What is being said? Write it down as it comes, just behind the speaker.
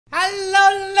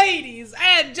Ladies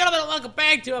and gentlemen, welcome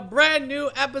back to a brand new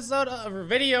episode of a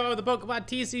video of the Pokemon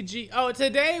TCG. Oh,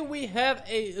 today we have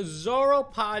a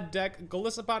Zoropod deck,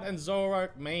 Golisopod and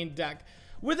Zoroark main deck,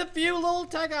 with a few little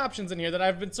tech options in here that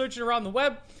I've been searching around the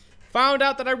web, found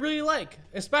out that I really like,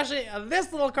 especially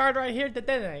this little card right here,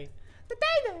 Dedenne.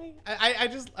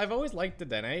 I've always liked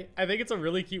Dedenne. I think it's a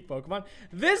really cute Pokemon.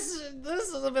 This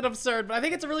is a bit absurd, but I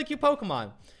think it's a really cute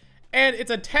Pokemon. And its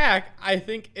attack, I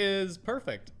think, is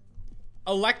perfect.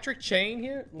 Electric Chain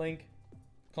here, Link,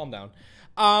 calm down.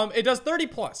 It does 30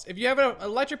 plus. If you have an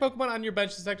electric Pokemon on your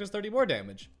bench, this deck does 30 more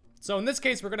damage. So in this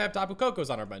case, we're gonna have Tapu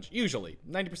Kokos on our bench. Usually,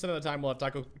 90% of the time, we'll have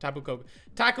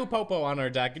Tapu Popo on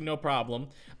our deck, no problem.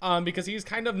 Because he's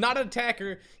kind of not an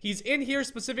attacker. He's in here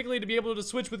specifically to be able to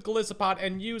switch with Golisopod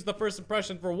and use the first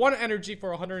impression for 1 energy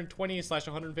for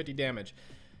 120/150 damage.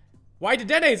 Why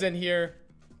Dedenne's in here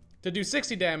to do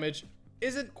 60 damage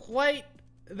isn't quite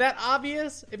that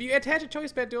obvious. If you attach a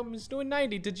choice band to him, it's doing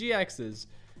 90 to GXs.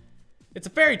 It's a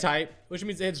fairy type, which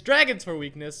means it hits dragons for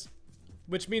weakness,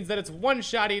 which means that it's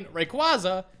one-shotting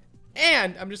Rayquaza,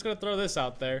 and I'm just gonna throw this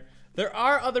out there. There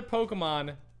are other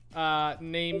Pokemon,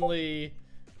 namely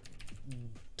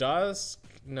Dusk.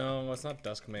 No, it's not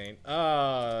Duskmane.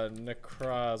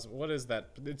 What is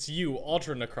that? It's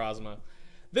Ultra Necrozma.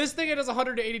 This thing it does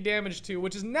 180 damage to,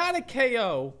 which is not a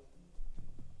KO,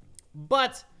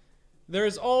 but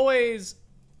there's always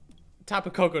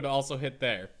Tapu Koko to also hit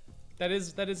there. That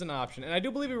is an option. And I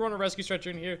do believe we run a Rescue Stretcher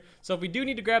in here, so if we do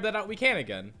need to grab that out, we can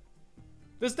again.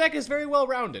 This deck is very well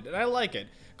rounded, and I like it.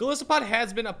 Golisopod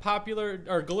has been a popular,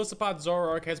 or Golisopod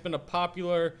Zoroark has been a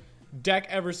popular deck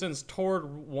ever since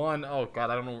Tord won. Oh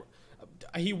god, I don't know.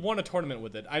 He won a tournament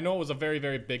with it. I know it was a very,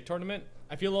 very big tournament.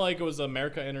 I feel like it was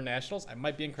America Internationals. I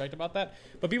might be incorrect about that.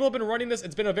 But people have been running this.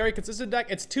 It's been a very consistent deck.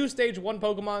 It's 2 stage 1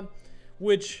 Pokemon,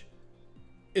 which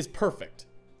is perfect.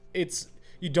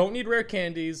 You don't need rare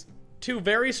candies. 2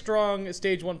 very strong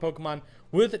stage 1 Pokemon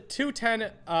with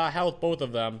 210 health, both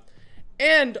of them.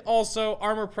 And also,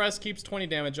 Armor Press keeps 20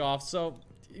 damage off, so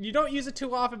you don't use it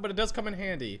too often, but it does come in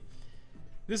handy.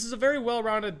 This is a very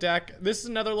well-rounded deck. This is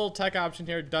another little tech option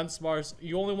here, Dunsparce.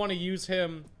 You only want to use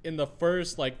him in the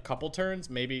first, like, couple turns,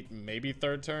 maybe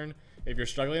 3rd turn, if you're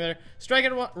struggling there. Strike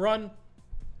and run.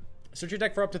 Search your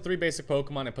deck for up to 3 basic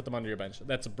Pokemon and put them under your bench.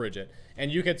 That's a Bridget. And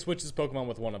you can switch this Pokemon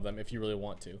with one of them if you really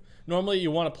want to. Normally,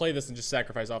 you want to play this and just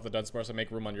sacrifice off the Dunsparce and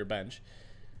make room on your bench.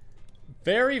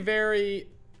 Very, very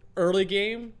early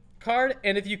game card.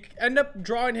 And if you end up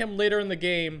drawing him later in the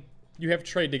game, you have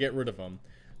trade to get rid of him.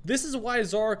 This is why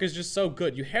Zoroark is just so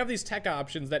good. You have these tech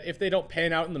options that if they don't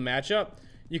pan out in the matchup,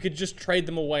 you could just trade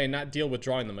them away and not deal with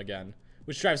drawing them again.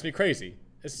 Which drives me crazy.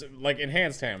 It's like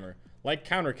Enhanced Hammer, like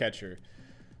Counter Catcher.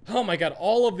 Oh my god,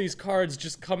 all of these cards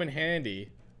just come in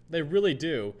handy. They really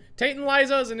do.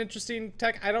 Titanize is an interesting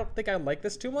tech. I don't think I like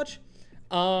this too much.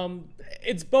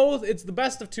 It's both. It's the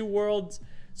best of 2 worlds.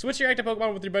 Switch your active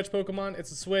Pokemon with your bench Pokemon.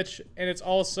 It's a switch, and it's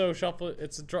also shuffle.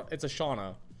 It's a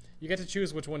Shauna. You get to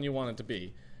choose which one you want it to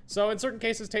be. So in certain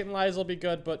cases, Titanize will be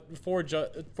good, but 4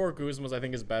 Guzmas I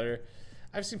think is better.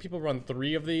 I've seen people run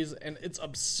 3 of these, and it's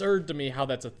absurd to me how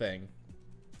that's a thing.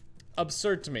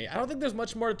 Absurd to me. I don't think there's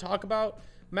much more to talk about.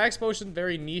 Max Potion,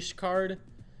 very niche card.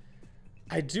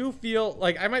 I do feel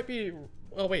like I might be.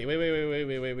 Oh wait.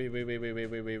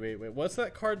 What's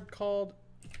that card called?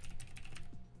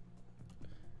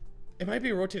 It might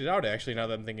be rotated out actually. Now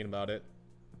that I'm thinking about it,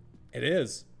 it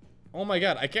is. Oh my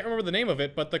god, I can't remember the name of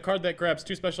it, but the card that grabs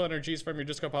 2 special energies from your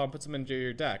disco pile and puts them into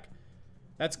your deck.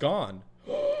 That's gone.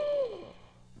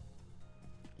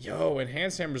 Yo,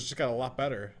 Enhanced Hammer's just got a lot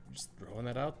better. Just throwing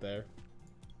that out there.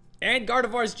 And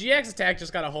Gardevoir's GX attack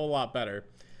just got a whole lot better.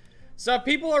 So if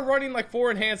people are running like 4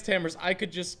 Enhanced Hammers, I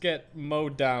could just get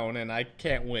mowed down and I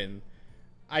can't win.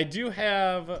 I do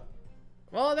have...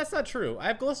 Well, that's not true. I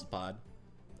have Golisopod.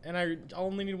 And I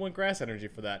only need 1 Grass Energy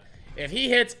for that. If he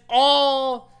hits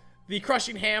all the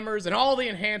Crushing Hammers and all the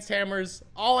Enhanced Hammers,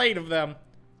 all 8 of them,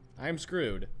 I'm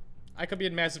screwed. I could be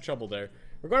in massive trouble there.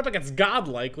 We're going up against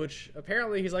Godlike, which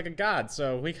apparently he's like a god,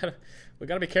 so we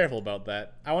gotta be careful about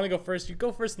that. I want to go first. You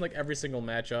go first in like every single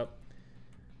matchup.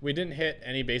 We didn't hit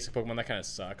any basic Pokemon. That kind of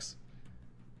sucks.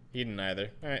 He didn't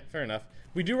either. All right, fair enough.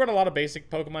 We do run a lot of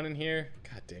basic Pokemon in here.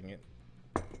 God dang it.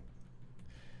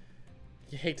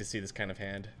 You hate to see this kind of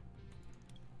hand.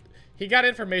 He got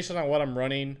information on what I'm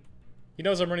running. He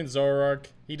knows I'm running Zoroark.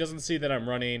 He doesn't see that I'm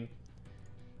running.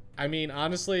 I mean,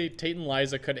 honestly, Tate and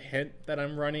Liza could hint that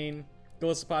I'm running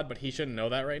Golisopod, but he shouldn't know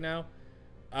that right now.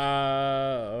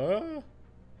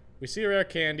 We see a rare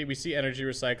candy, we see energy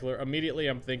recycler. Immediately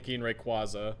I'm thinking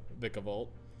Rayquaza, Vikavolt.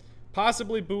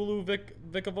 Possibly Bulu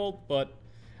Vikavolt, but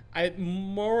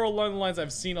More along the lines,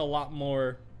 I've seen a lot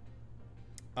more,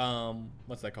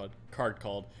 what's that called? Card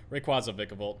called Rayquaza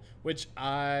Vikavolt, which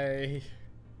I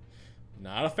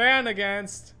not a fan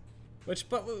against.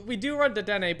 But we do run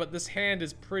Dedenne, but this hand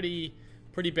is pretty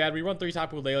bad. We run 3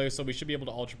 Tapu Lele, so we should be able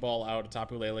to Ultra Ball out a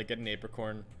Tapu Lele, get an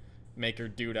Apricorn, make her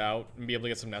dude out, and be able to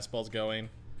get some Nest Balls going.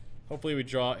 Hopefully we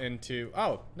draw into...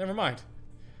 Oh, never mind.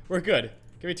 We're good.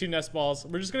 Give me 2 Nest Balls.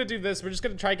 We're just going to do this. We're just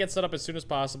going to try to get set up as soon as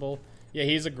possible. Yeah,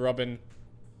 he's a Grubbin.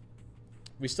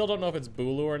 We still don't know if it's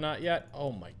Bulu or not yet.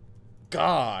 Oh my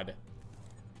god.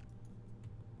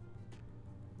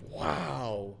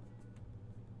 Wow.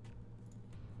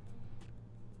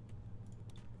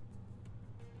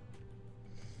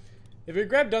 If we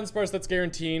grab Dunsparce, that's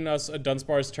guaranteeing us a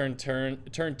Dunsparce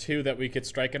turn 2 that we could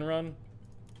strike and run.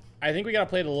 I think we gotta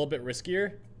play it a little bit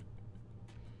riskier.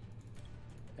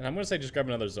 And I'm gonna say just grab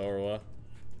another Zorua.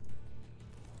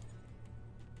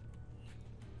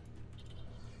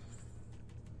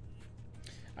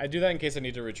 I do that in case I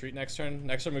need to retreat next turn.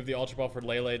 Next turn, move the Ultra Ball for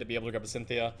Lele to be able to grab a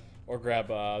Cynthia, or grab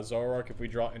Zoroark if we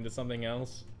draw into something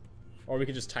else. Or we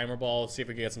could just Timer Ball, see if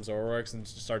we can get some Zoroarks and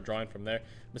just start drawing from there.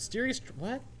 Mysterious...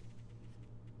 What?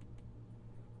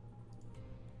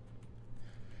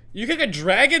 You can get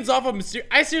dragons off of Mysterious...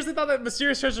 I seriously thought that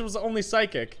Mysterious Treasure was only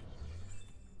Psychic.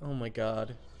 Oh my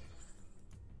god.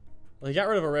 Well, he got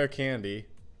rid of a rare candy,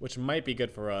 which might be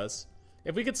good for us.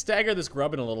 If we could stagger this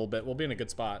Grubbin a little bit, we'll be in a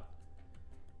good spot.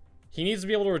 He needs to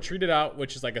be able to retreat it out,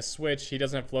 which is like a switch. He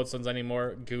doesn't have Float Stones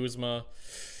anymore. Guzma.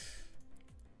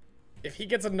 If he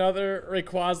gets another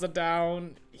Rayquaza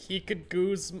down, he could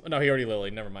Guzma... No, he already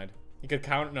Lily. Never mind. He could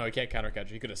counter... No, he can't counter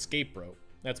catch. He could Escape Rope.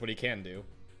 That's what he can do.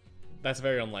 That's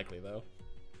very unlikely, though.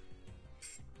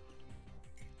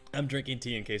 I'm drinking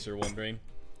tea, in case you're wondering.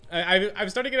 I'm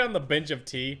starting to get on the bench of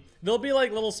tea. There'll be,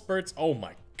 like, little spurts. Oh,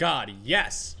 my God,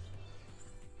 yes!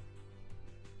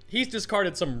 He's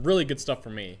discarded some really good stuff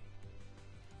for me.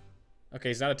 Okay,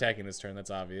 he's not attacking this turn.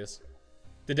 That's obvious.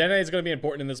 Dedenne is going to be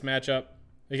important in this matchup.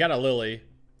 We got a Lily.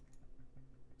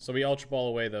 So we Ultra Ball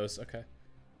away those. Okay.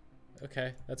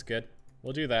 Okay, that's good.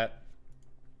 We'll do that.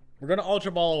 We're going to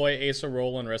Ultra Ball away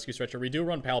Acerola and Rescue Stretcher. We do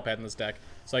run Palpad in this deck,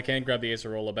 so I can grab the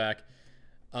Acerola back.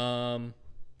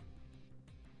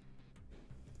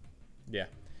 Yeah,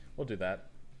 we'll do that.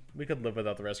 We could live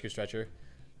without the Rescue Stretcher.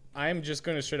 I'm just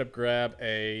going to straight up grab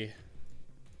a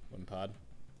Wimpod.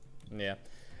 Yeah.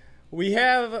 We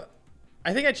have...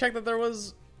 I think I checked that there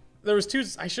was 2...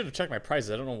 I should have checked my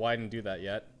prices. I don't know why I didn't do that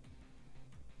yet.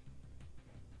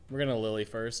 We're going to Lily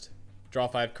first. Draw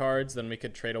 5 cards, then we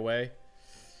could trade away.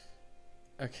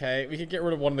 Okay, we could get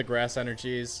rid of one of the grass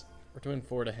energies. We're doing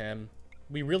 4 to him.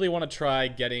 We really want to try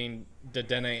getting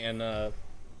Dedenne and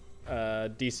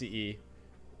DCE.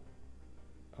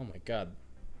 Oh my god.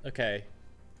 Okay.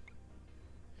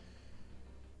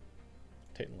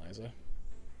 Tate and Liza.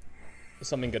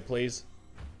 Something good, please.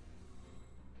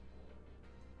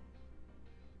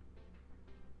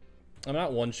 I'm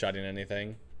not one-shotting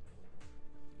anything.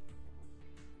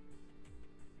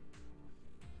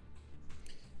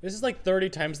 This is like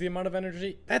 30 times the amount of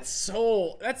energy. That's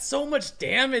so much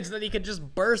damage that he could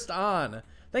just burst on.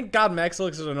 Thank God Max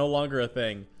Elixirs are no longer a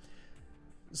thing.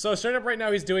 So straight up right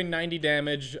now he's doing 90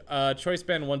 damage. Choice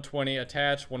Band 120,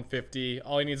 Attach 150.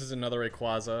 All he needs is another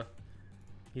Rayquaza.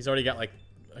 He's already got like,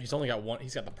 he's only got one.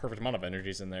 He's got the perfect amount of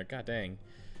energies in there. God dang.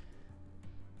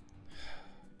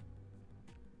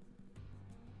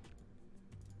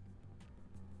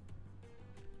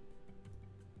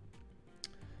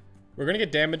 We're going to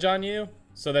get damage on you,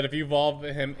 so that if you evolve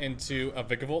him into a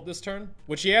Vikavolt this turn,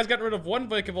 which he has gotten rid of 1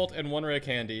 Vikavolt and 1 rare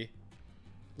candy.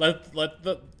 I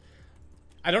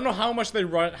don't know how much they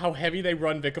run, how heavy they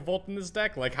run Vikavolt in this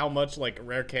deck, like how much like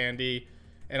rare candy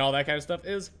and all that kind of stuff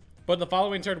is. But the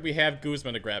following turn, we have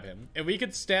Guzman to grab him. If we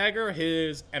could stagger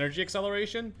his energy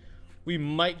acceleration, we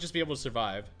might just be able to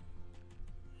survive.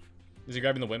 Is he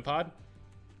grabbing the Wimpod?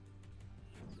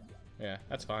 Yeah,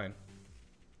 that's fine.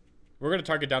 We're going to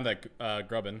target down that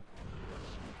Grubbin.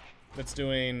 That's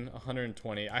doing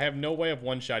 120. I have no way of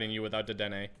one-shotting you without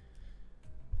Dedenne.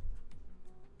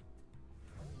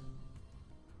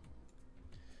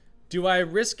 Do I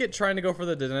risk it trying to go for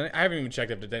the Dedenne? I haven't even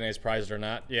checked if Dedenne is prized or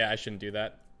not. Yeah, I shouldn't do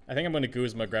that. I think I'm going to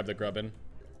Guzma grab the Grubbin.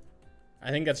 I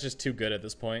think that's just too good at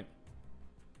this point.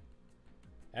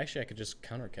 Actually, I could just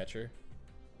counter catch her.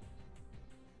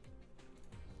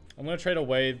 I'm going to trade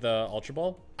away the Ultra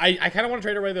Ball. I kind of want to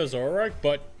trade away the Zoroark,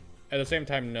 but at the same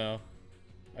time, no.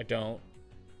 I don't.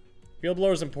 Field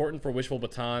Blower is important for Wishful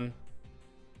Baton.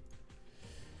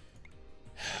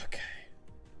 Okay.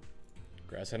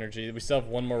 Grass Energy. We still have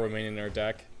 1 more remaining in our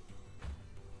deck.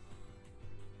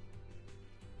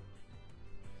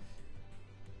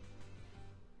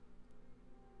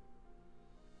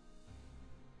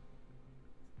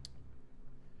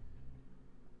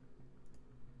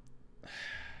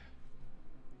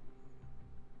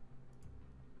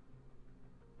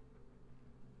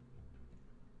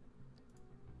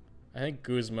 think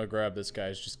Guzma grab this guy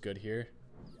is just good here.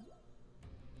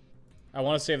 I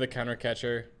want to save the counter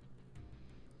catcher.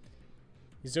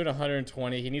 He's doing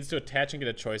 120. He needs to attach and get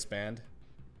a choice band.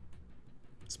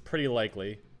 It's pretty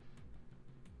likely.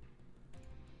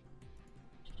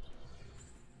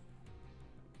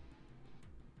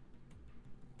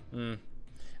 I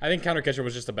think counter catcher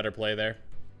was just a better play there.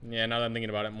 Yeah, now that I'm thinking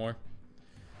about it more.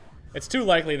 It's too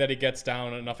likely that he gets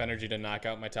down enough energy to knock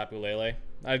out my Tapu Lele.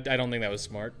 I don't think that was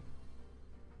smart.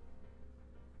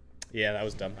 Yeah, that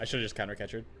was dumb. I should have just counter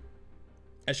catchered.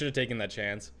 I should have taken that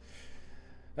chance.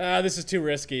 This is too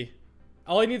risky.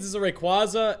 All he needs is a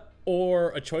Rayquaza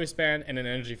or a choice band and an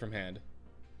energy from hand.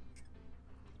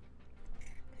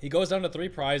 He goes down to 3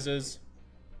 prizes.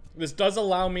 This does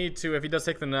allow me to, if he does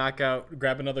take the knockout,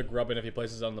 grab another Grubbin if he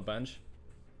places it on the bench.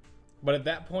 But at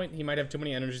that point, he might have too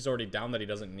many energies already down that he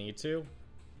doesn't need to.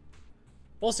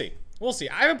 We'll see. We'll see.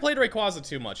 I haven't played Rayquaza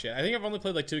too much yet. I think I've only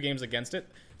played like 2 games against it.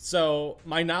 So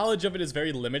my knowledge of it is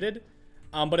very limited.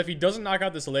 But if he doesn't knock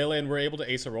out this Lele and we're able to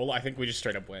ace a roll, I think we just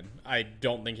straight up win. I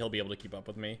don't think he'll be able to keep up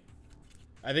with me.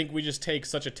 I think we just take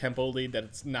such a tempo lead that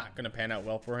it's not going to pan out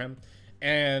well for him.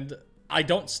 And I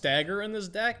don't stagger in this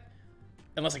deck.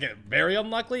 Unless I get very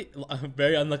unlucky.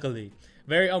 Very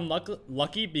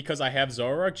unlucky because I have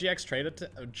Zoroark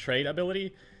GX trade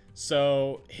ability.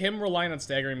 So him relying on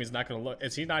staggering me is not going to look...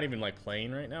 Is he not even like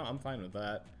playing right now? I'm fine with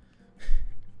that.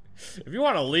 If you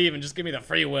want to leave and just give me the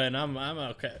free win, I'm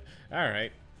okay.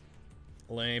 Alright.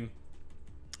 Lame.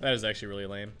 That is actually really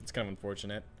lame. It's kind of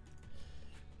unfortunate.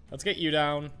 Let's get you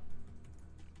down.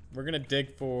 We're going to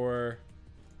dig for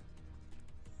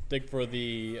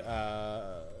the...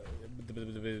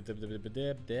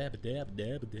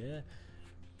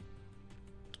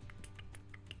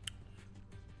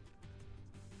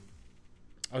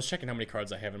 I was checking how many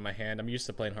cards I have in my hand. I'm used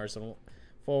to playing Hearthstone.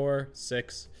 4,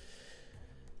 6.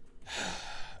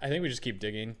 I think we just keep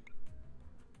digging.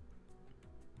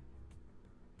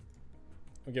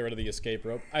 We'll get rid of the escape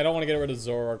rope. I don't want to get rid of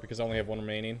Zoroark because I only have 1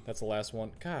 remaining. That's the last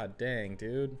one. God dang,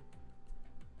 dude.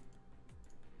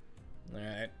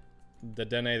 Alright. The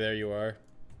Dene, there you are.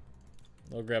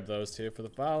 We'll grab those 2 for the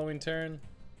following turn.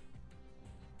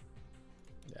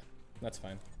 Yeah, that's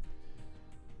fine.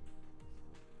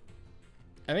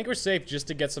 I think we're safe just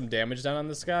to get some damage down on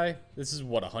this guy. This is,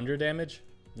 what, 100 damage?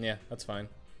 Yeah, that's fine.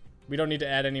 We don't need to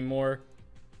add any more.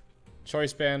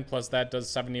 Choice band plus that does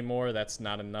 70 more. That's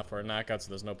not enough for a knockout, so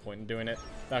there's no point in doing it.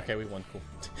 Okay, we won. Cool.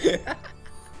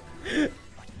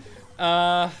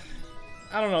 I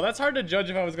don't know. That's hard to judge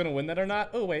if I was going to win that or not.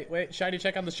 Oh, wait. Shiny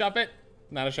check on the Shuppet.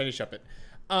 Not a shiny Shuppet.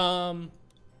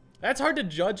 That's hard to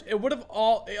judge. It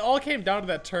all came down to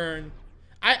that turn.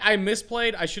 I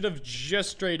misplayed. I should have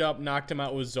just straight up knocked him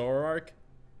out with Zoroark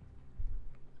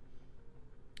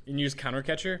and used counter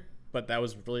catcher, but that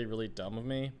was really, really dumb of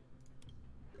me.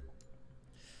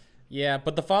 Yeah,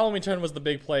 but the following turn was the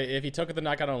big play. If he took the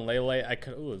knockout on Lele, I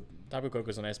could... Ooh, Tapu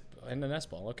Koko's a nice... And an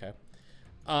S-ball, okay.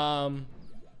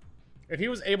 If he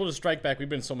was able to strike back, we'd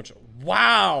been so much...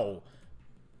 Wow!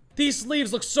 These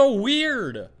sleeves look so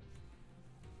weird!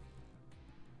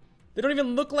 They don't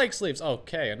even look like sleeves.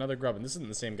 Okay, another Grubbin. This isn't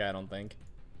the same guy, I don't think.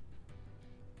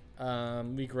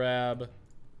 We grab...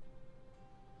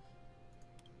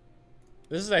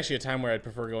 This is actually a time where I'd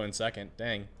prefer going second.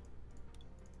 Dang.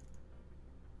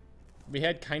 We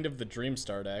had kind of the dream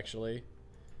start, actually.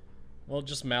 We'll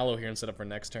just Mallow here and set up for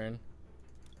next turn.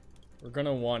 We're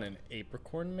gonna want an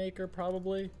Apricorn Maker,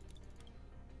 probably.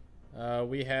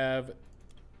 We have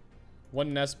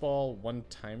 1 Nest Ball, 1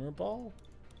 Timer Ball.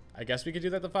 I guess we could do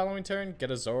that the following turn.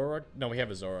 Get a Zoroark. No, we have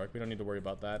a Zoroark. We don't need to worry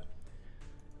about that.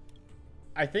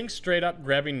 I think straight up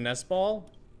grabbing Nest Ball.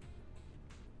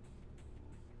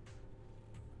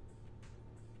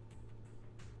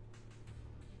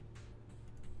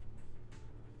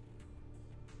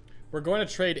 We're going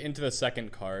to trade into the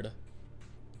second card.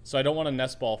 So I don't want a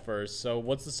Nest Ball first. So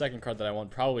what's the second card that I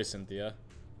want? Probably Cynthia.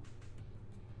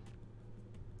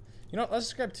 You know what? Let's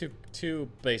just grab two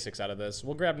basics out of this.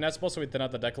 We'll grab Nest Ball so we thin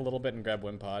out the deck a little bit and grab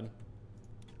Wimpod.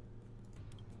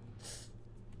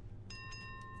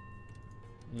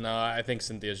 No, I think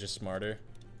Cynthia's just smarter.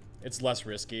 It's less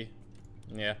risky.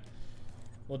 Yeah.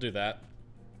 We'll do that.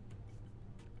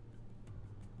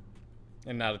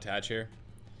 And not attach here.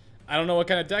 I don't know what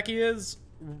kind of deck he is.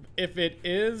 If it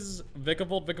is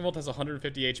Vikavolt has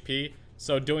 150 HP,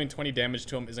 so doing 20 damage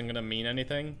to him isn't going to mean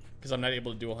anything, because I'm not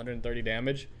able to do 130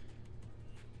 damage.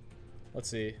 Let's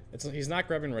see. He's not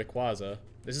grabbing Rayquaza.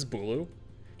 This is Bulu.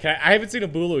 I haven't seen a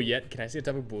Bulu yet. Can I see a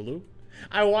type of Bulu?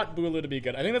 I want Bulu to be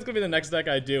good. I think that's going to be the next deck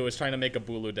I do, is trying to make a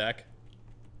Bulu deck.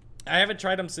 I haven't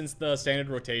tried him since the standard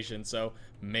rotation, so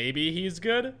maybe he's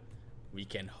good. We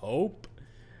can hope.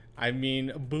 I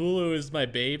mean, Bulu is my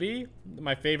baby.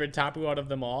 My favorite Tapu out of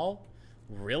them all.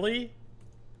 Really?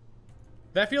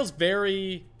 That feels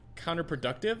very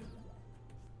counterproductive.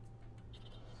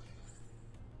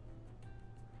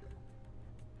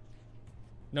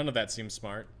 None of that seems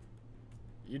smart.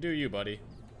 You do you, buddy.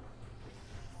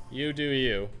 You do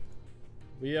you.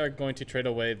 We are going to trade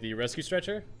away the rescue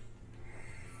stretcher.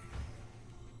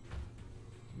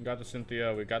 We got the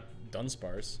Cynthia. We got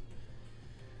Dunsparce.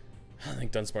 I don't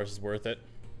think Dunsparce is worth it.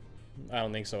 I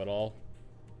don't think so at all.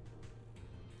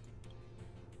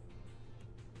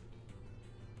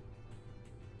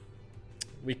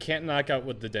 We can't knock out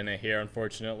with the Dene here,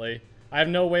 unfortunately. I have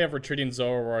no way of retreating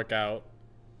Zoroark out.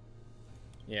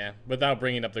 Yeah, without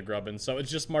bringing up the Grubbin. So it's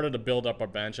just smarter to build up our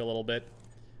bench a little bit.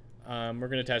 We're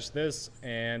going to attach this,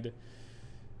 and...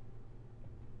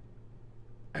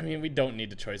 I mean, we don't need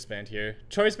the Choice Band here.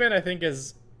 Choice Band, I think,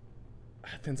 is...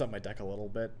 thins up my deck a little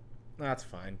bit. That's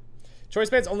fine. Choice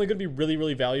Band's only going to be really,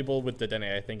 really valuable with the Dene,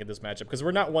 I think, in this matchup, because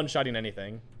we're not one-shotting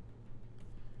anything.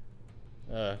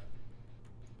 We're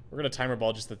going to Timer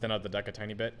Ball just to thin out the deck a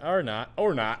tiny bit. Or not.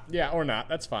 Or not. Yeah, or not.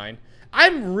 That's fine.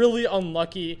 I'm really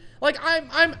unlucky. Like, I'm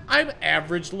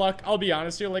average luck, I'll be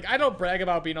honest here. Like, I don't brag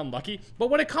about being unlucky, but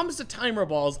when it comes to Timer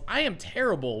Balls, I am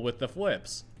terrible with the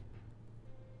flips.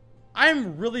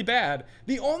 I'm really bad.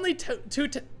 The only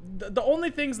the only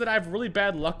things that I have really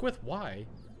bad luck with, why?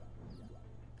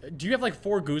 Do you have like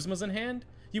 4 Guzmas in hand?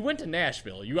 You went to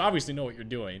Nashville. You obviously know what you're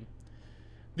doing.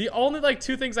 The only like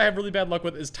 2 things I have really bad luck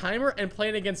with is Timer and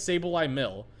playing against Sableye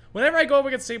Mill. Whenever I go up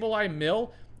against Sableye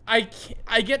Mill, I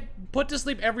get put to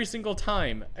sleep every single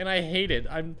time, and I hate it.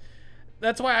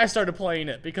 That's why I started playing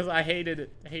it, because I hated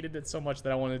it so much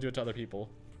that I wanted to do it to other people.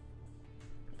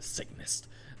 Sickness.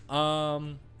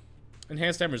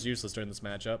 Enhanced Timer is useless during this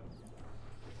matchup.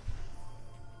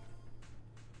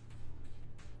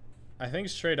 I think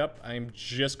straight up, I'm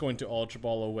just going to Ultra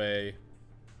Ball away.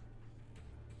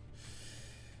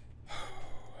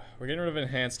 We're getting rid of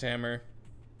Enhanced Hammer.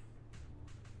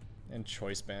 And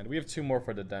Choice Band. We have 2 more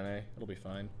for the Dene. It'll be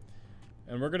fine.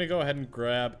 And we're going to go ahead and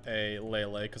grab a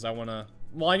Lele, because I want to...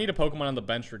 Well, I need a Pokemon on the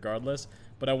bench regardless,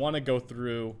 but I want to go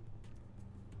through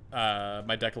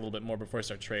my deck a little bit more before I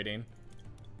start trading.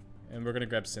 And we're going to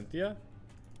grab Cynthia.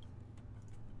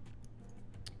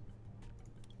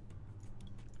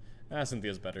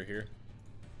 Cynthia's better here.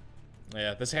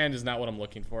 Yeah, this hand is not what I'm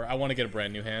looking for. I want to get a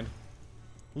brand new hand.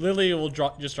 Lily will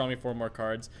just draw me 4 more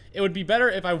cards. It would be better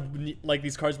if like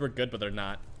these cards were good, but they're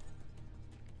not.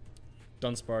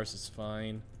 Dunsparce is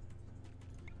fine.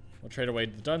 We'll trade away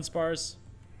the Dunsparce.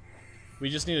 We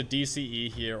just need a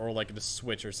DCE here, or like a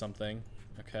switch or something.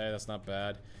 Okay, that's not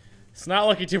bad. It's not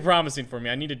looking too promising for me.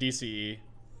 I need a DCE.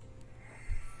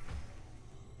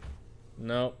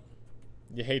 Nope.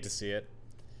 You hate to see it.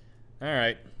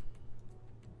 Alright.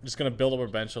 Just gonna build up our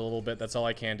bench a little bit. That's all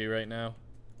I can do right now.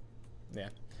 Yeah.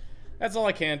 That's all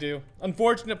I can do.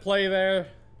 Unfortunate play there.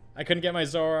 I couldn't get my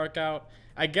Zoroark out.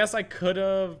 I guess I could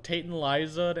have Tate and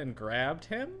Liza and grabbed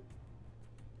him.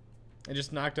 And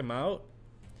just knocked him out.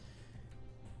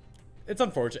 It's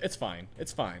unfortunate. It's fine.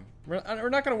 It's fine. We're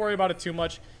not going to worry about it too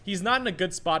much. He's not in a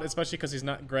good spot, especially because he's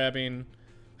not grabbing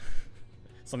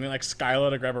something like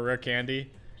Skyla to grab a rare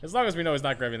candy. As long as we know he's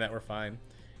not grabbing that, we're fine.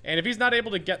 And if he's not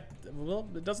able to get... Well,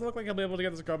 it doesn't look like he'll be able to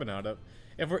get this Grubbin out of.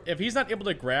 If he's not able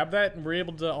to grab that, and we're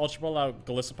able to Ultra Ball out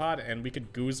Golisopod, and we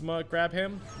could Guzma grab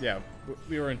him, yeah,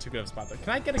 we were in too good of a spot there. Can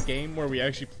I get a game where we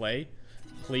actually play?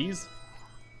 Please?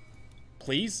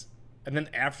 Please? And then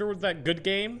after that good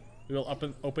game, we will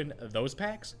open those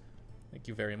packs? Thank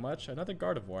you very much. Another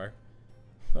Gardevoir.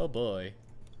 Oh boy.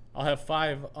 I'll have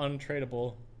 5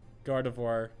 untradeable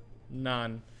Gardevoir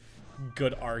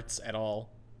non-good arts at all.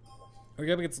 We're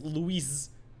going against Luis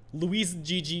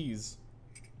GG's.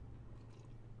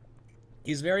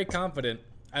 He's very confident.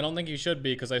 I don't think he should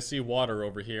be because I see water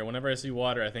over here. Whenever I see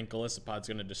water, I think Golisopod's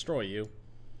going to destroy you.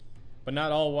 But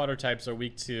not all water types are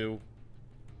weak to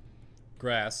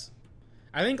grass.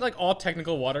 I think like all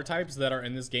technical water types that are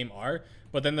in this game are,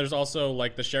 but then there's also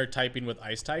like the shared typing with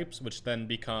ice types, which then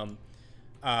become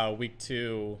weak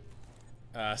to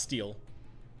steel.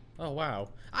 Oh wow.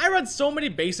 I run so many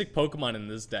basic Pokemon in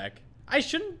this deck. I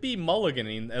shouldn't be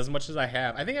mulliganing as much as I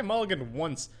have. I think I mulliganed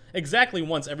once, exactly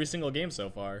once every single game so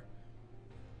far.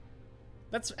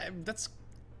 That's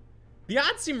the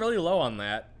odds seem really low on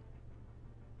that.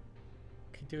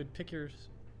 Okay, dude, pick your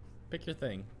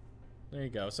thing. There you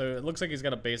go. So it looks like he's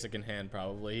got a basic in hand,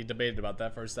 probably. He debated about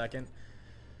that for a second.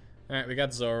 Alright, we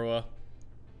got Zorua.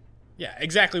 Yeah,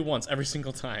 exactly once, every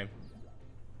single time.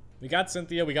 We got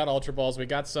Cynthia, we got Ultra Balls, we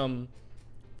got some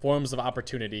forms of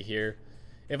opportunity here.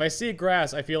 If I see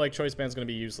grass, I feel like Choice Band's going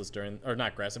to be useless during... Or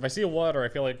not grass. If I see water, I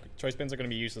feel like Choice Bands are going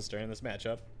to be useless during this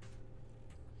matchup.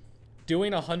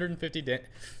 Doing 150 damage...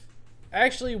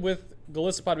 Actually, with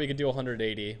Golisopod, we could do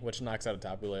 180, which knocks out a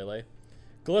Tapu Lele.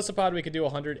 Golisopod, we could do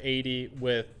 180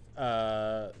 with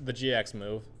the GX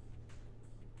move.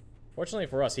 Fortunately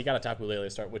for us, he got a Tapu Lele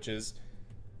start, which is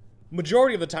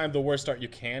majority of the time the worst start you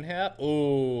can have.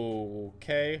 Ooh,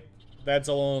 okay. That's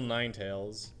a little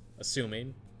Ninetales,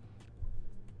 assuming.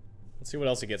 Let's see what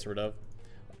else he gets rid of.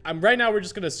 Right now, we're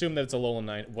just going to assume that it's a Alolan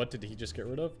 9. What did he just get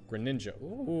rid of? Greninja.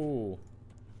 Ooh.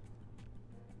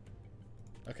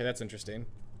 Okay, that's interesting.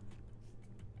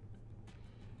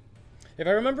 If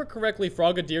I remember correctly,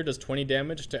 Frogadier does 20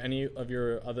 damage to any of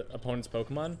your other opponent's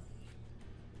Pokemon.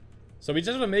 So we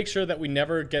just want to make sure that we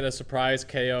never get a surprise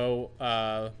KO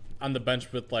on the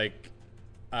bench with, like,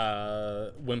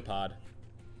 Wimpod.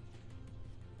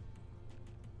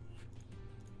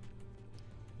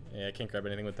 Yeah, I can't grab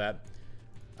anything with that.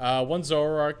 One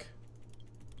Zoroark.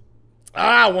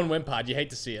 One Wimpod. You hate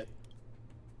to see it.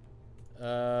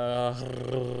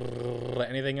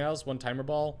 Anything else? One Timer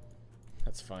Ball?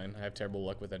 That's fine. I have terrible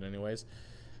luck with it anyways.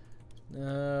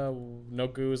 No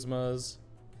Guzmas.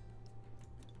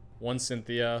 One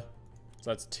Cynthia. So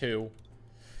that's 2.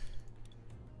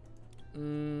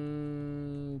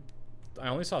 I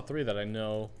only saw 3 that I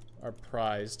know are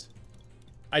prized.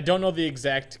 I don't know the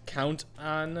exact count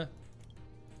on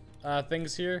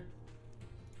things here.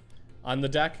 On the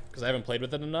deck, because I haven't played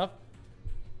with it enough.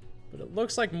 But it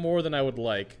looks like more than I would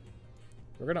like.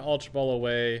 We're going to Ultra Ball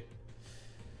away.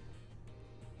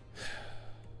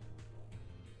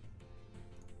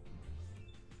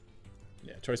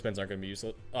 Yeah, Choice Bands aren't going to be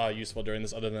useful during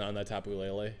this other than on that Tapu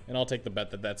Lele. And I'll take the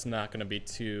bet that that's not going to be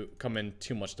come in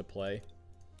too much to play.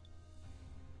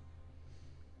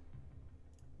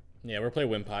 Yeah, we're playing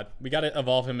Wimpod. We got to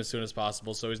evolve him as soon as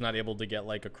possible so he's not able to get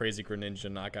like a crazy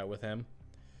Greninja knockout with him.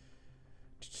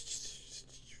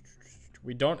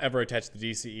 We don't ever attach the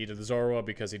DCE to the Zorua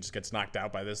because he just gets knocked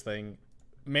out by this thing.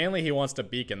 Mainly he wants to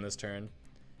Beacon this turn.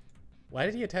 Why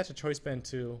did he attach a Choice Band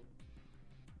to?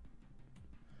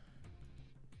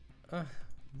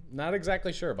 Not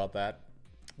exactly sure about that.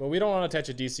 But we don't want to attach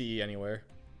a DCE anywhere.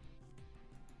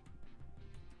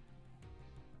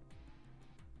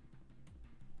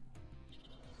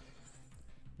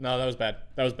 No, that was bad.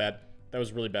 That was bad. That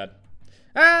was really bad.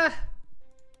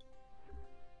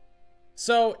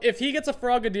 So, if he gets a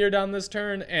Frogadier down this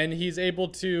turn, and he's able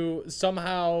to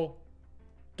somehow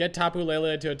get Tapu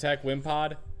Lele to attack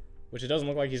Wimpod, which it doesn't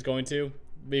look like he's going to,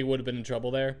 we would have been in trouble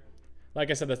there.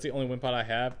 Like I said, that's the only Wimpod I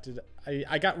have.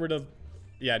 I got rid of...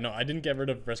 Yeah, no, I didn't get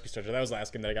rid of Rescue Stretcher. That was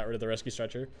last game that I got rid of the Rescue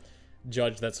Stretcher.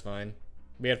 Judge, that's fine.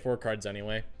 We had 4 cards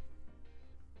anyway.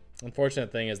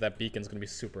 Unfortunate thing is that Beacon's going to be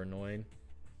super annoying.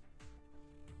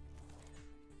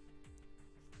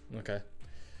 Okay.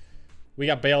 We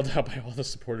got bailed out by all the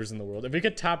supporters in the world. If we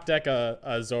could top deck a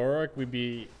Zoroark, we'd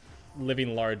be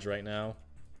living large right now.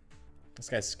 This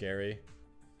guy's scary.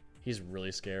 He's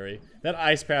really scary. That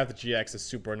Ice Path GX is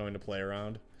super annoying to play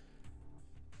around.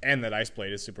 And that Ice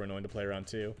Blade is super annoying to play around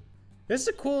too. This is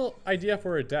a cool idea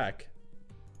for a deck.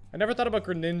 I never thought about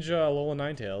Greninja Alolan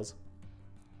Ninetales.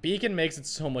 Beacon makes it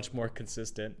so much more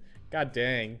consistent. God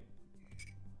dang.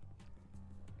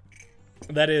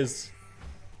 That is...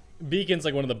 Beacon's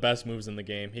like one of the best moves in the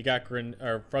game. He got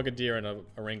Frogadier and a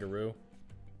Rangaroo.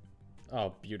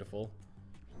 Oh, beautiful.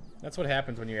 That's what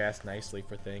happens when you ask nicely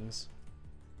for things.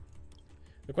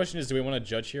 The question is, do we want to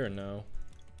judge here or no?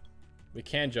 We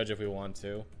can judge if we want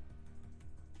to.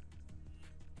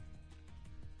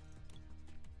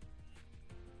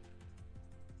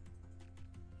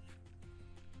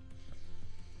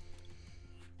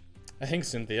 I think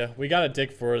Cynthia. We gotta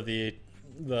dig for the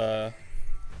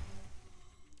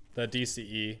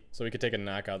DCE, so we could take a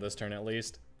knockout this turn at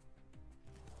least.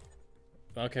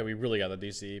 Okay, we really got the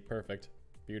DCE. Perfect.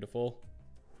 Beautiful.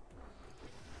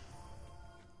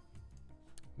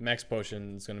 Max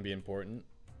Potion is going to be important.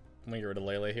 I'm going to get rid of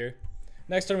Lele here.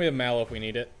 Next turn we have Mallow if we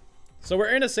need it. So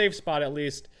we're in a safe spot at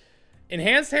least.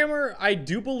 Enhanced Hammer, I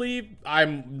do believe,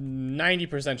 I'm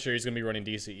 90% sure he's going to be running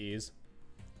DCEs.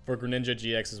 For Greninja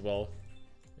GX as well.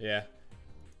 Yeah.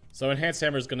 So Enhanced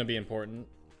Hammer is going to be important.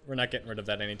 We're not getting rid of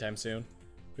that anytime soon.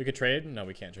 We could trade? No,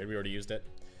 we can't trade. We already used it.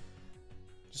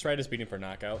 Just ride his beating for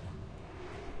knockout.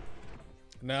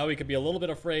 Now we could be a little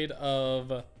bit afraid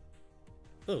of...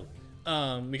 Ooh.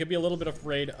 We could be a little bit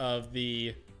afraid of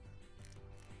the...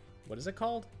 What is it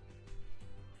called?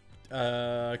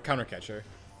 Counter Catcher.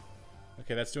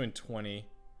 Okay, that's doing 20.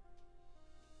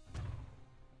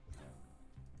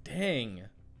 Dang.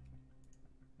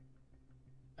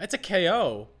 That's a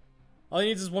KO. All he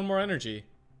needs is one more energy.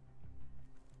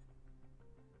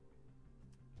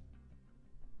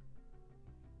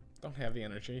 Don't have the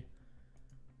energy.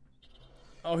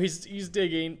 Oh, he's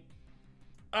digging.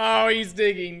 Oh, he's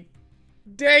digging.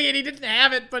 Dang it, he didn't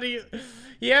have it, but he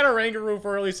had a Rangaroo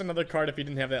for at least another card if he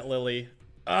didn't have that Lily.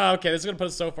 Oh, okay, this is gonna put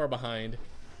us so far behind.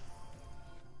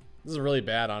 This is really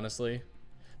bad, honestly.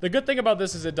 The good thing about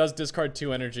this is it does discard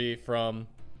 2 energy from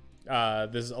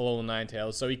this Alolan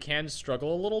Ninetales, so he can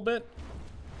struggle a little bit.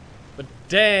 But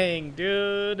dang,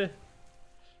 dude.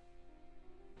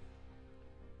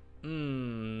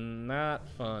 Not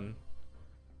fun.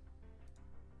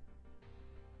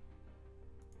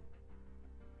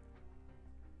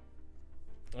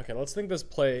 Okay, let's think this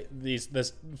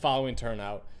following turn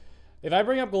out. If I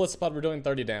bring up Golisopod, we're doing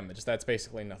 30 damage. That's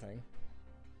basically nothing.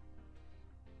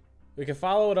 We can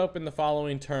follow it up in the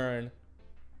following turn.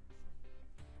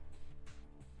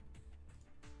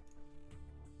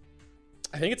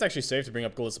 I think it's actually safe to bring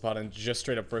up Golisopod and just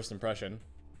straight up first impression.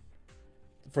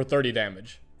 For 30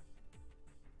 damage.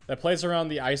 That plays around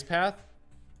the Ice Path.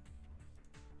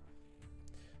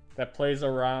 That plays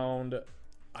around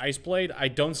Ice Blade. I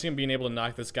don't see him being able to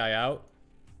knock this guy out.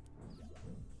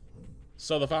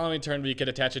 So the following turn we could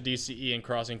attach a DCE and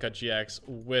Crossing Cut GX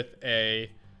with a...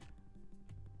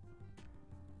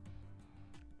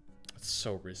 It's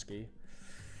so risky.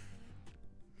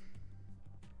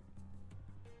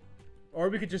 Or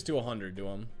we could just do 100 to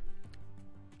him.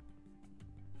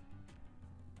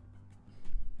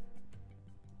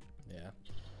 Yeah.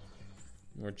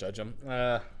 Or judge him.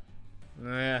 Not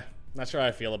sure how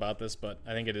I feel about this, but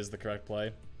I think it is the correct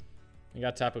play. You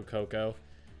got Tapu Koko.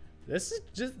 This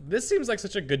seems like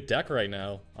such a good deck right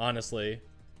now, honestly.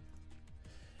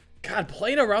 God,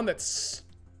 playing around that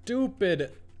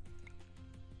stupid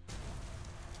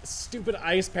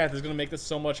Ice Path is gonna make this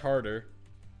so much harder.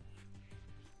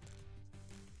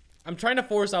 I'm trying to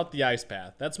force out the Ice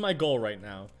Path. That's my goal right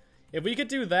now. If we could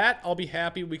do that, I'll be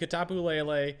happy. We could Tapu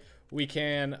Lele. We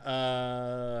can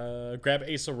grab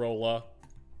Acerola.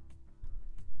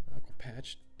 Aqua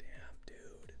Patch. Damn,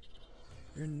 dude.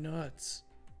 You're nuts.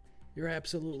 You're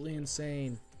absolutely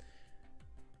insane.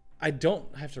 I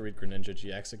don't have to read Greninja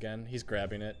GX again. He's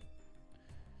grabbing it.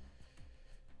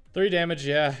 3 damage,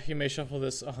 yeah. You may shuffle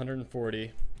this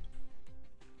 140.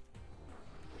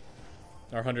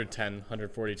 Or 110,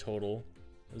 140 total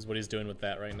is what he's doing with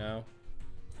that right now.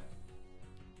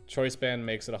 Choice Band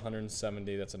makes it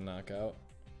 170. That's a knockout.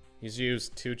 He's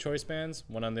used 2 Choice Bands.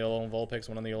 One on the Alolan Vulpix,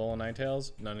 one on the Alolan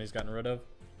Ninetales. None he's gotten rid of.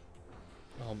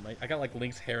 Oh my, I got like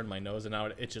Link's hair in my nose and now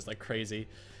it itches like crazy.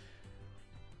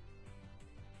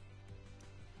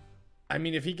 I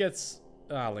mean, if he gets...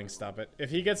 Link, stop it. If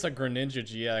he gets a Greninja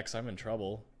GX, I'm in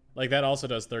trouble. Like, that also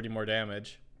does 30 more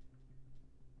damage.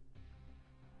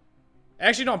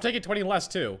 Actually, no, I'm taking 20 less,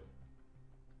 too.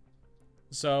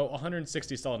 So,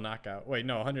 160 is still a knockout. Wait,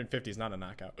 no, 150 is not a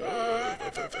knockout.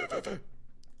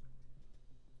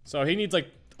 So, he needs,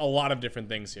 like, a lot of different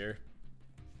things here.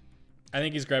 I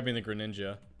think he's grabbing the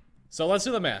Greninja. So, let's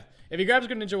do the math. If he grabs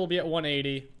Greninja, we'll be at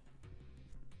 180.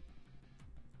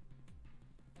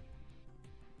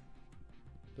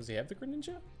 Does he have the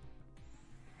Greninja?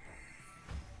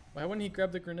 Why wouldn't he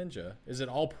grab the Greninja? Is it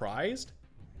all prized?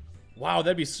 Wow,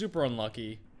 that'd be super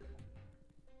unlucky.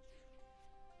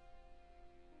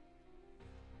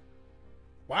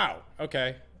 Wow,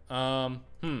 okay.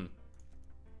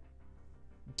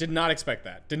 Did not expect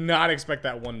that. Did not expect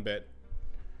that one bit.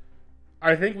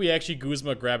 I think we actually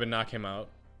Guzma grab and knock him out.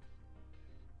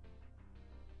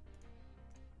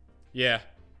 Yeah.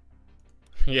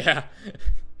 Yeah.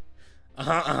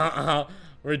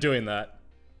 We're doing that.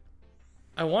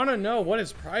 I want to know what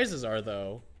his prizes are,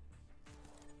 though.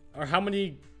 Or how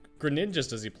many Greninjas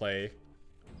does he play?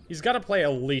 He's got to play at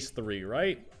least 3,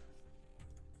 right?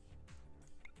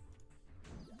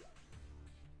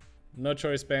 No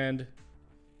Choice Band.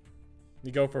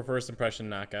 You go for first impression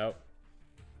knockout.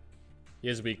 He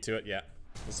is weak to it, yeah.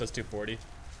 This says 240.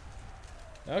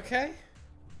 Okay.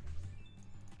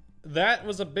 That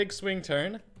was a big swing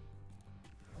turn.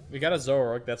 We got a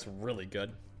Zoroark, that's really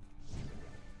good.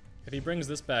 If he brings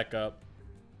this back up,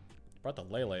 brought the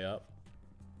Lele up.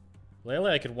 Lele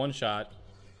I could one-shot.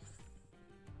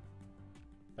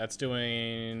 That's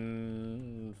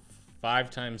doing 5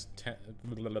 times 10.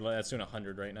 That's doing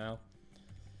 100 right now.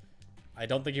 I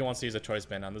don't think he wants to use a Choice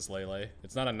Band on this Lele.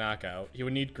 It's not a knockout. He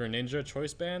would need Greninja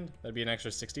Choice Band. That'd be an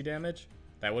extra 60 damage.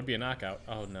 That would be a knockout.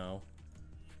 Oh no.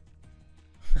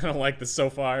 I don't like this so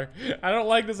far. I don't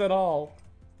like this at all.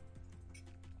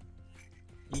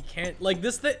 You can't, like,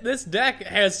 this deck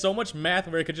has so much math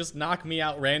where it could just knock me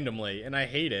out randomly, and I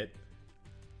hate it.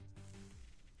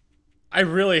 I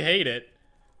really hate it.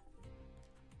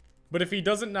 But if he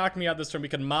doesn't knock me out this turn, we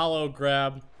can Malo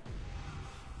grab...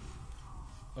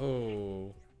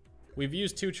 Oh. We've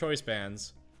used 2 choice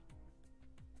bands.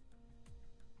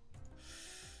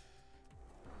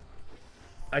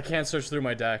 I can't search through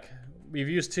my deck. We've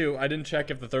used 2. I didn't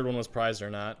check if the third one was prized or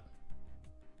not.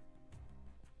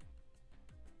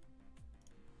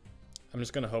 I'm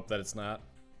just gonna hope that it's not.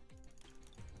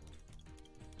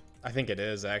 I think it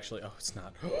is, actually. Oh, it's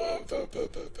not.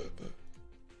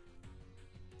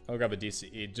 I'll grab a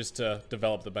DCE just to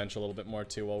develop the bench a little bit more,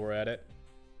 too, while we're at it.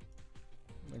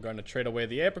 I'm going to trade away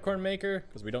the Apricorn Maker,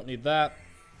 because we don't need that.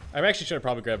 I actually should have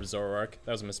probably grabbed a Zoroark.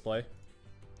 That was a misplay.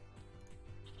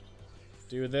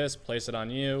 Do this, place it on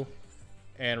you.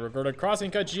 And we're going to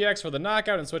Crossing Cut GX for the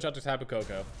knockout and switch out to Tapu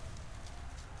Koko.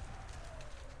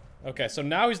 Okay, so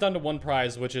now he's down to 1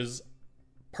 prize, which is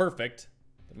perfect.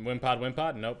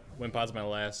 Wimpod? Nope. Wimpod's my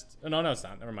last. Oh, no, it's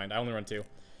not. Never mind. I only run 2.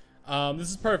 This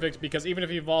is perfect because even if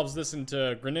he evolves this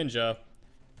into Greninja,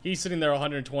 he's sitting there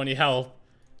 120 health.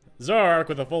 Zoroark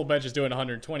with a full bench is doing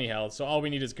 120 health, so all we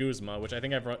need is Guzma, which I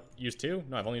think I've used 2.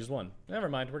 No, I've only used 1. Never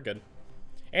mind, we're good.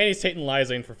 And he's taking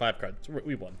Lysane for 5 cards.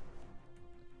 We won.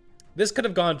 This could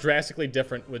have gone drastically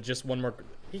different with just 1 more.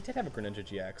 He did have a Greninja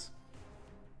GX.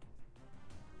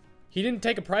 He didn't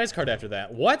take a prize card after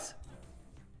that. What?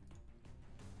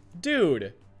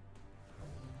 Dude.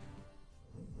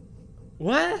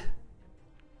 What?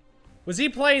 Was he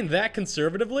playing that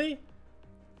conservatively?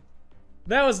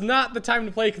 That was not the time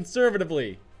to play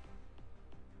conservatively.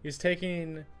 He's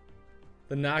taking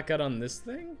the knockout on this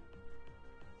thing?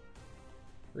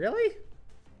 Really?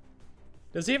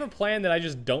 Does he have a plan that I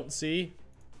just don't see?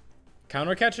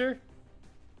 Counter Catcher?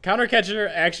 Counter Catcher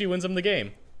actually wins him the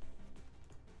game.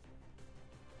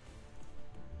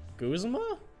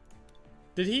 Guzma?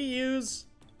 Did he use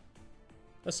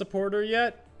a supporter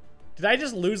yet? Did I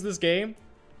just lose this game?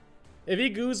 If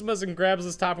he Guzmas and grabs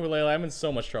this Tapu Lele, I'm in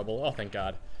so much trouble. Oh, thank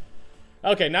God.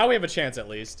 Okay, now we have a chance at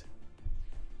least.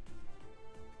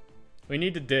 We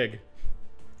need to dig.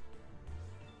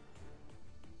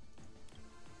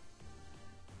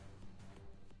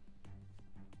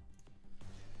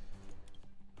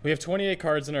 We have 28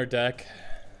 cards in our deck.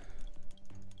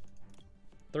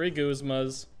 3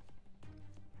 Guzmas.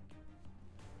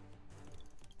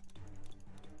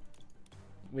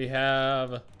 We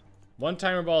have 1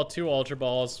 Timer Ball, 2 Ultra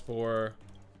Balls for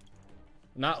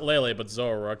not Lele, but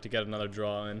Zoroark to get another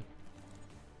draw in.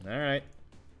 Alright.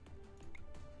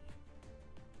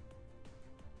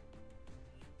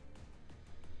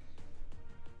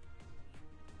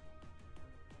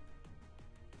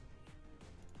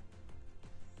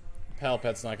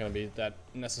 Palpet's not going to be that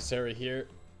necessary here.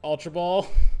 Ultra Ball.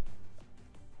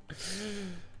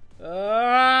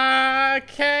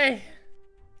 Okay.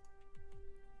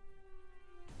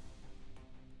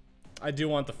 I do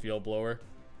want the Field Blower.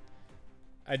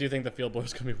 I do think the Field Blower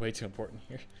is going to be way too important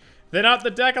here. Thin out the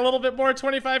deck a little bit more.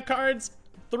 25 cards.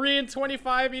 3 and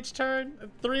 25 each turn.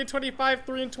 3 and 25,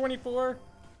 3 and 24.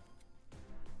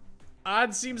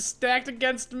 Odds seem stacked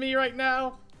against me right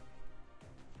now.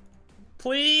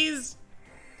 Please.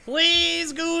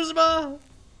 Please, Guzma.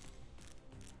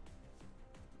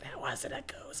 That wasn't a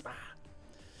Guzma.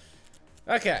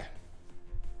 Okay.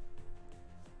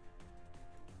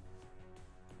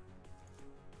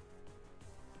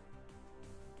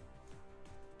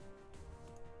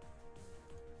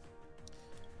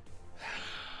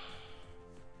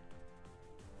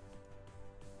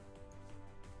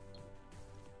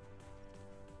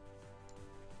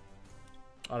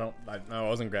 I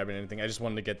wasn't grabbing anything. I just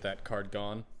wanted to get that card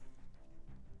gone.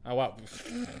 Oh, wow.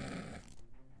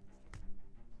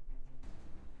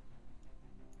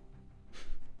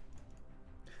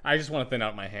 I just want to thin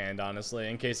out my hand, honestly,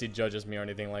 in case he judges me or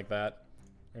anything like that.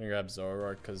 I'm gonna grab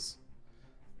Zoroark, because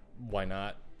why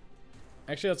not?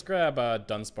 Actually, let's grab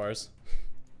Dunsparce.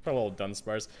 Put a little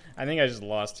Dunsparce. I think I just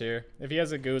lost here. If he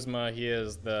has a Guzma, he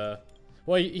is the...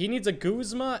 Well, he needs a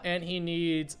Guzma and he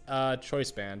needs a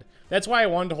Choice Band. That's why I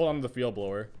wanted to hold on to the Field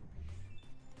Blower.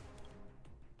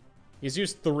 He's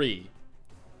used 3.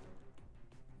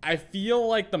 I feel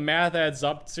like the math adds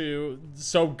up to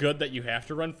so good that you have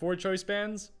to run 4 Choice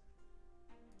Bands.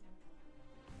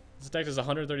 This deck does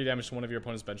 130 damage to one of your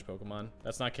opponent's bench Pokemon.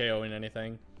 That's not KOing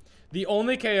anything. The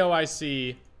only KO I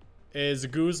see is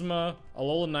Guzma,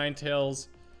 Alola Ninetales.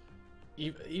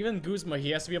 Even Guzma,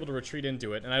 he has to be able to retreat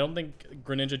into it, and I don't think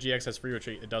Greninja GX has free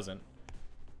retreat. It doesn't.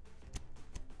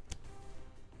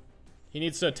 He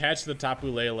needs to attach to the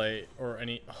Tapu Lele or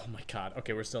any... Oh my god.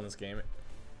 Okay, we're still in this game.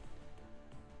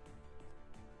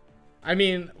 I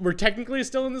mean, we're technically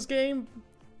still in this game,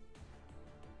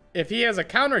 if he has a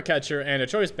counter catcher and a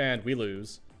choice band, we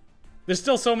lose. There's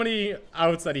still so many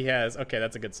outs that he has. Okay,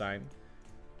 that's a good sign.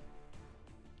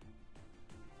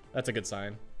 That's a good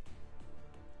sign.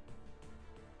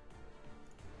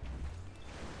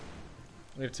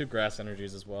 We have 2 grass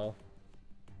energies as well.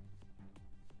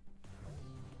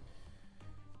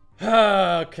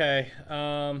 Okay.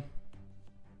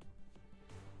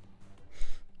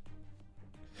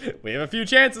 We have a few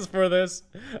chances for this.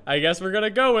 I guess we're gonna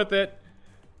go with it.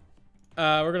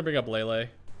 We're gonna bring up Lele,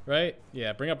 right?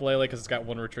 Yeah, bring up Lele because it's got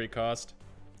 1 retreat cost.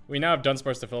 We now have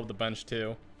Dunsparce to fill up the bench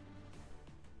too.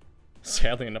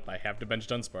 Sadly enough, I have to bench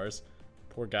Dunsparce.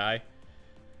 Poor guy.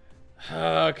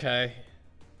 Okay.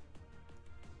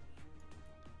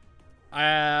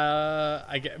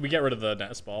 We get rid of the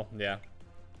Nest Ball, yeah.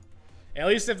 At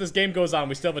least if this game goes on,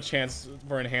 we still have a chance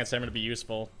for Enhanced Hammer to be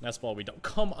useful. Nest Ball, we don't.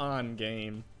 Come on,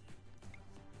 game.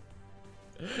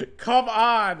 Come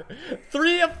on!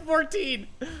 3 of 14!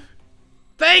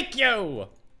 Thank you!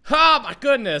 Oh my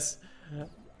goodness!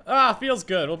 Ah, feels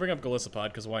good. We'll bring up Golisopod,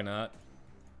 because why not?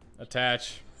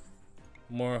 Attach.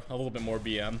 A little bit more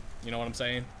BM. You know what I'm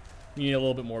saying? You need a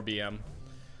little bit more BM.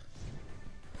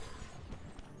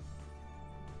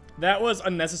 That was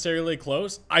unnecessarily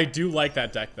close. I do like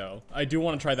that deck, though. I do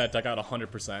want to try that deck out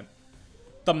 100%.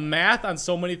 The math on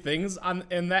so many things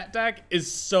in that deck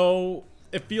is so...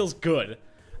 It feels good.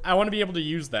 I want to be able to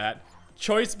use that.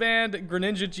 Choice Band,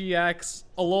 Greninja GX,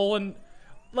 Alolan...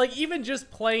 Like, even just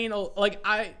playing... Like,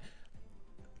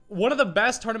 one of the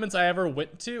best tournaments I ever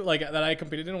went to, like, that I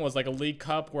competed in was, like, a League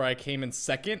Cup where I came in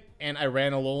second, and I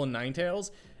ran Alolan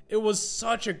Ninetales. It was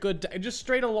such a good deck. Just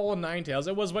straight Alolan Ninetales.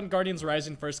 It was when Guardians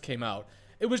Rising first came out.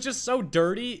 It was just so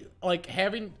dirty, like,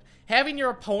 having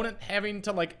your opponent having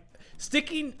to, like...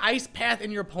 Sticking Ice Path in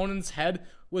your opponent's head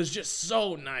was just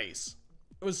so nice.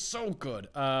 It was so good.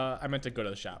 I meant to go to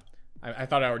the shop. I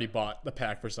thought I already bought the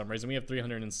pack for some reason. We have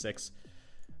 306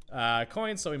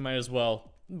 coins, so we might as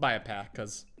well buy a pack,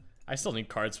 because I still need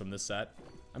cards from this set.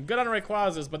 I'm good on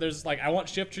Rayquazas, but there's, like, I want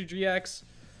Shiftry GX.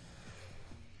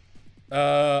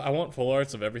 I want full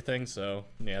arts of everything, so,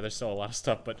 yeah, there's still a lot of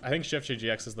stuff, but I think Shiftry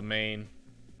GX is the main.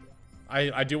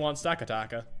 I do want Stack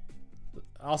Ataka.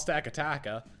 I'll Stack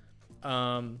Ataka.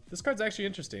 This card's actually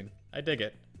interesting. I dig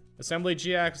it. Assembly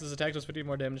GX, this attack does 50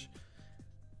 more damage.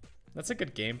 That's a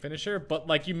good game finisher, but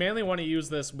like you mainly want to use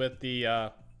this with the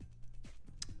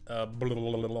that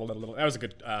was a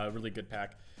good really good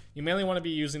pack. You mainly want to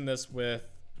be using this with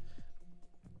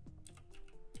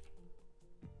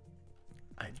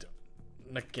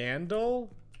Nagandel?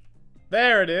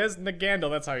 There it is, Nagandel,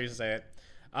 that's how you say it.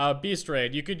 Beast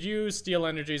Raid. You could use Steel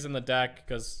Energies in the deck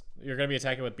because you're going to be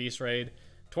attacking with Beast Raid.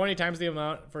 20 times the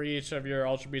amount for each of your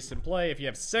Ultra Beasts in play. If you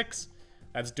have 6,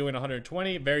 that's doing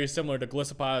 120. Very similar to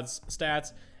Glisopod's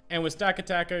stats. And with Stack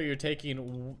Attacker, you're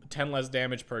taking 10 less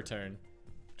damage per turn.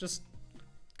 Just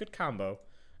good combo.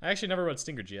 I actually never read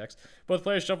Stinger GX. Both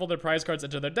players shuffle their prize cards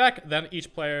into their deck. Then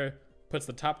each player puts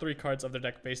the top 3 cards of their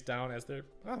deck face down as their...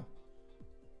 Oh.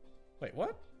 Wait,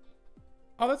 what?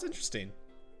 Oh, that's interesting.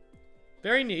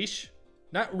 Very niche.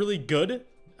 Not really good.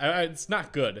 It's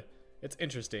not good. It's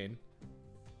interesting.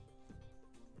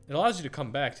 It allows you to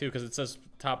come back too, because it says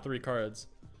top 3 cards.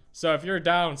 So if you're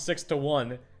down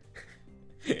 6-1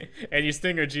 and you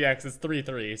Stinger GX, it's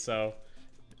 3-3. So,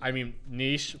 I mean,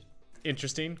 niche,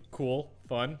 interesting, cool,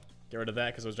 fun. Get rid of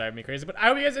that because it was driving me crazy. But I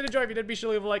hope you guys did enjoy. If you did, be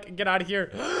sure to leave a like and get out of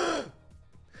here.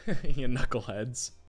 You knuckleheads.